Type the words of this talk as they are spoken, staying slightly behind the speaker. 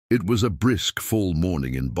It was a brisk fall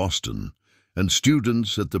morning in Boston, and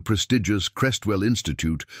students at the prestigious Crestwell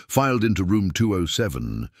Institute filed into room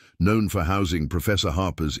 207, known for housing Professor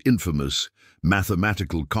Harper's infamous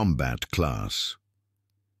mathematical combat class.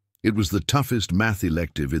 It was the toughest math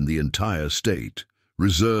elective in the entire state,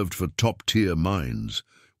 reserved for top-tier minds,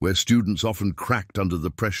 where students often cracked under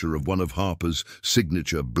the pressure of one of Harper's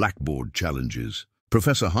signature blackboard challenges.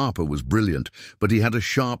 Professor Harper was brilliant, but he had a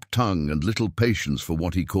sharp tongue and little patience for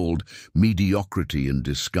what he called mediocrity in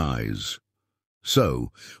disguise.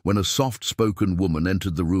 So, when a soft-spoken woman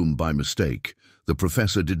entered the room by mistake, the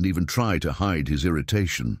professor didn't even try to hide his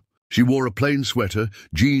irritation. She wore a plain sweater,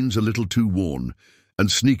 jeans a little too worn, and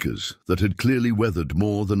sneakers that had clearly weathered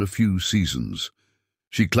more than a few seasons.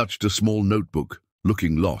 She clutched a small notebook,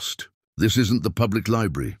 looking lost. "This isn't the public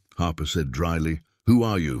library," Harper said dryly. "Who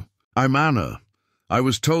are you?" "I'm Anna. I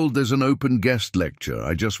was told there's an open guest lecture.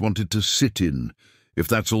 I just wanted to sit in. If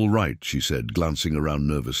that's all right," she said, glancing around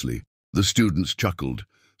nervously. The students chuckled,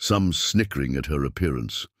 some snickering at her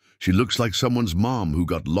appearance. "She looks like someone's mom who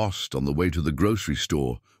got lost on the way to the grocery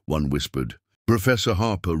store," one whispered. Professor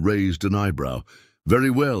Harper raised an eyebrow. "Very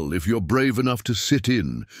well, if you're brave enough to sit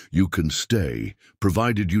in, you can stay,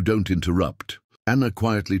 provided you don't interrupt." Anna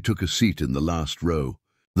quietly took a seat in the last row.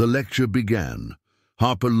 The lecture began.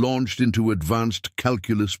 Harper launched into advanced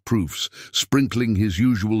calculus proofs, sprinkling his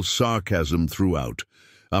usual sarcasm throughout.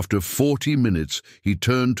 After 40 minutes, he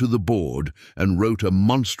turned to the board and wrote a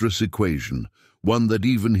monstrous equation, one that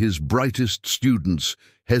even his brightest students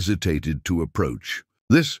hesitated to approach.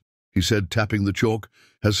 "This," he said, tapping the chalk,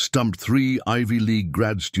 "has stumped 3 Ivy League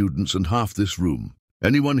grad students and half this room.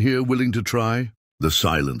 Anyone here willing to try?" The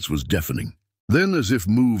silence was deafening. Then, as if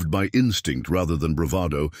moved by instinct rather than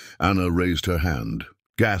bravado, Anna raised her hand.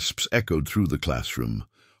 Gasps echoed through the classroom.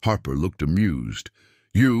 Harper looked amused.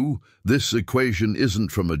 This equation isn't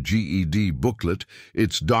from a GED booklet,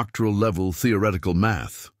 it's doctoral-level theoretical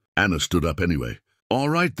math." Anna stood up anyway. "All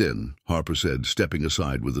right then," Harper said, stepping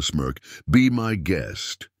aside with a smirk. "Be my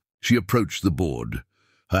guest." She approached the board.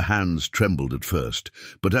 Her hands trembled at first,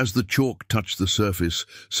 but as the chalk touched the surface,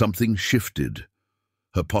 something shifted.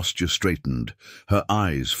 Her posture straightened, her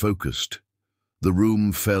eyes focused. The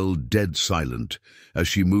room fell dead silent as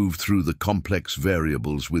she moved through the complex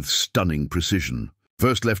variables with stunning precision.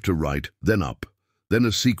 First left to right, then up, then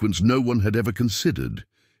a sequence no one had ever considered.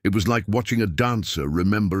 It was like watching a dancer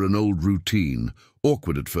remember an old routine,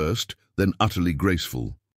 awkward at first, then utterly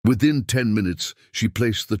graceful. Within 10 minutes, she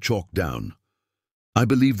placed the chalk down. "I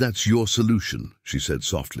believe that's your solution," she said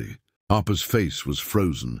softly. Harper's face was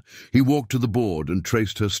frozen. He walked to the board and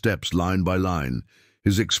traced her steps line by line.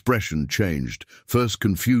 His expression changed, first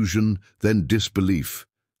confusion, then disbelief,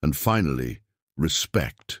 and finally,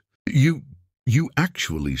 respect. You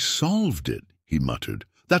actually solved it," he muttered.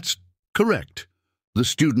 "That's correct." The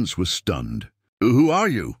students were stunned. "Who are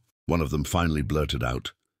you?" one of them finally blurted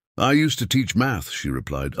out. "I used to teach math," she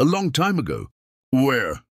replied, "a long time ago."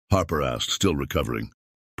 "Where?" Harper asked, still recovering.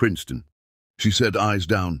 "Princeton," she said, eyes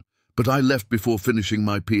down. "But I left before finishing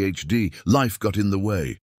my PhD. Life got in the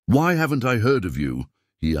way." "Why haven't I heard of you?"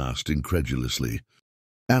 he asked incredulously.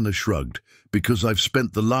 Anna shrugged. "Because I've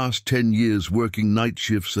spent the last 10 years working night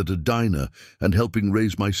shifts at a diner and helping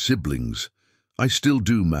raise my siblings. I still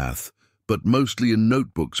do math, but mostly in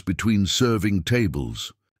notebooks between serving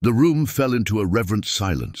tables." The room fell into a reverent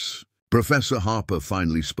silence. Professor Harper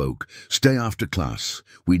finally spoke. "Stay after class.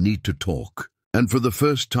 We need to talk." And for the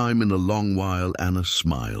first time in a long while, Anna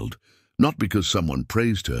smiled. Not because someone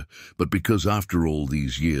praised her, but because after all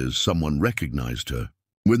these years, someone recognized her.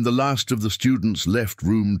 When the last of the students left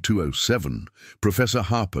room 207, Professor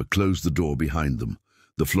Harper closed the door behind them.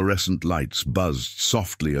 The fluorescent lights buzzed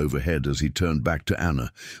softly overhead as he turned back to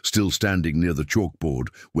Anna, still standing near the chalkboard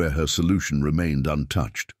where her solution remained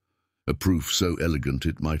untouched. A proof so elegant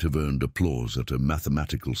it might have earned applause at a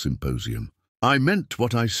mathematical symposium. "I meant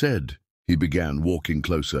what I said," he began, walking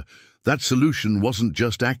closer. "That solution wasn't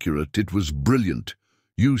just accurate, it was brilliant.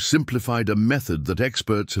 You simplified a method that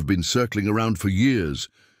experts have been circling around for years."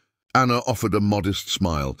 Anna offered a modest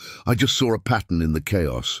smile. "I just saw a pattern in the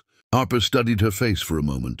chaos." Harper studied her face for a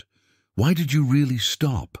moment. "Why did you really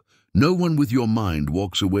stop? No one with your mind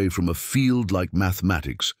walks away from a field like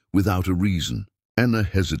mathematics without a reason." Anna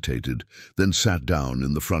hesitated, then sat down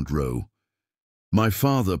in the front row. "My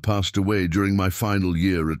father passed away during my final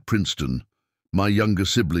year at Princeton. My younger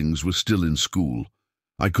siblings were still in school.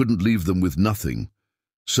 I couldn't leave them with nothing.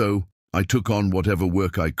 So I took on whatever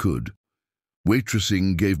work I could.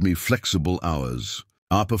 Waitressing gave me flexible hours."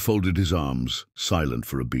 Harper folded his arms, silent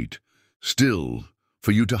for a beat. "Still,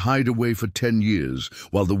 For you to hide away for 10 years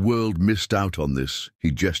while the world missed out on this,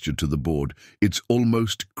 he gestured to the board. It's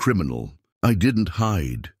almost criminal. I didn't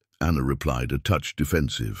hide, Anna replied, a touch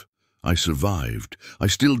defensive. I survived. I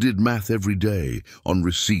still did math every day, on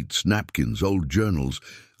receipts, napkins, old journals.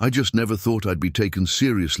 I just never thought I'd be taken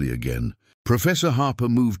seriously again. Professor Harper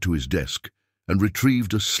moved to his desk and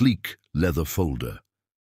retrieved a sleek leather folder.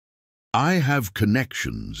 I have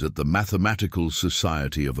connections at the Mathematical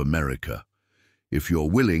Society of America. If you're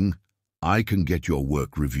willing, I can get your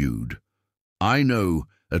work reviewed. I know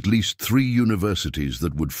at least 3 universities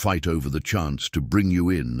that would fight over the chance to bring you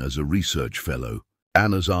in as a research fellow.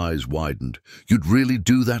 Anna's eyes widened. You'd really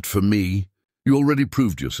do that for me? You already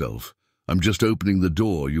proved yourself. I'm just opening the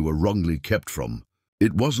door you were wrongly kept from.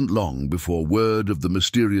 It wasn't long before word of the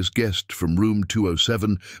mysterious guest from room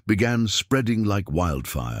 207 began spreading like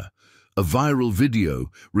wildfire. A viral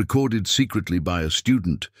video, recorded secretly by a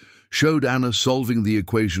student, showed Anna solving the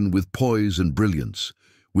equation with poise and brilliance.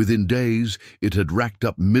 Within days, it had racked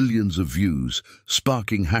up millions of views,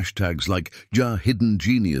 sparking hashtags like Ja Hidden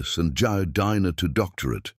Genius and Ja Diner to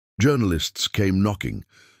Doctorate. Journalists came knocking.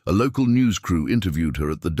 A local news crew interviewed her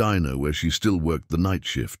at the diner where she still worked the night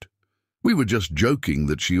shift. We were just joking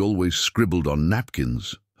that she always scribbled on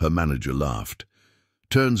napkins, her manager laughed.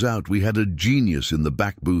 Turns out we had a genius in the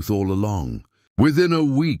back booth all along. Within a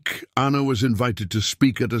week, Anna was invited to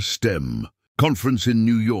speak at a STEM conference in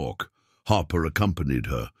New York. Harper accompanied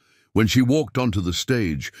her. When she walked onto the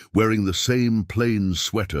stage, wearing the same plain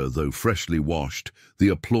sweater though freshly washed, the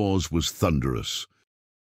applause was thunderous.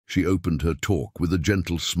 She opened her talk with a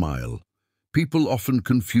gentle smile. People often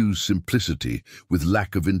confuse simplicity with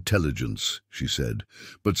lack of intelligence, she said,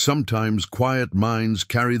 but sometimes quiet minds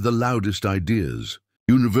carry the loudest ideas.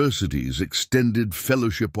 Universities extended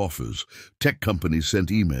fellowship offers, tech companies sent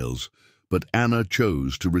emails, but Anna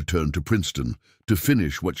chose to return to Princeton to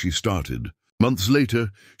finish what she started. Months later,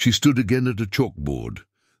 she stood again at a chalkboard,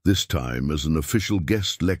 this time as an official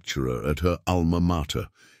guest lecturer at her alma mater.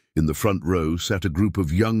 In the front row sat a group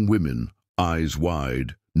of young women, eyes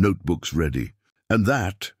wide, notebooks ready. And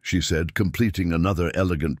that, she said, completing another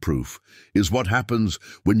elegant proof, is what happens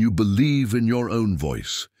when you believe in your own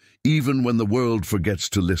voice, even when the world forgets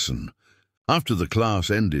to listen. After the class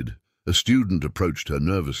ended, a student approached her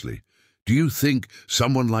nervously. Do you think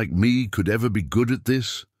someone like me could ever be good at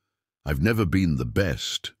this? I've never been the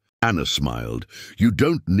best. Anna smiled. You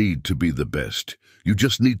don't need to be the best. You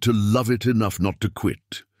just need to love it enough not to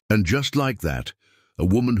quit. And just like that, a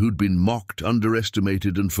woman who'd been mocked,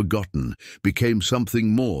 underestimated, and forgotten became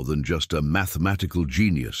something more than just a mathematical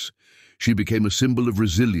genius. She became a symbol of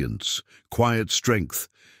resilience, quiet strength,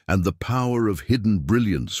 and the power of hidden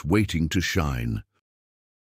brilliance waiting to shine.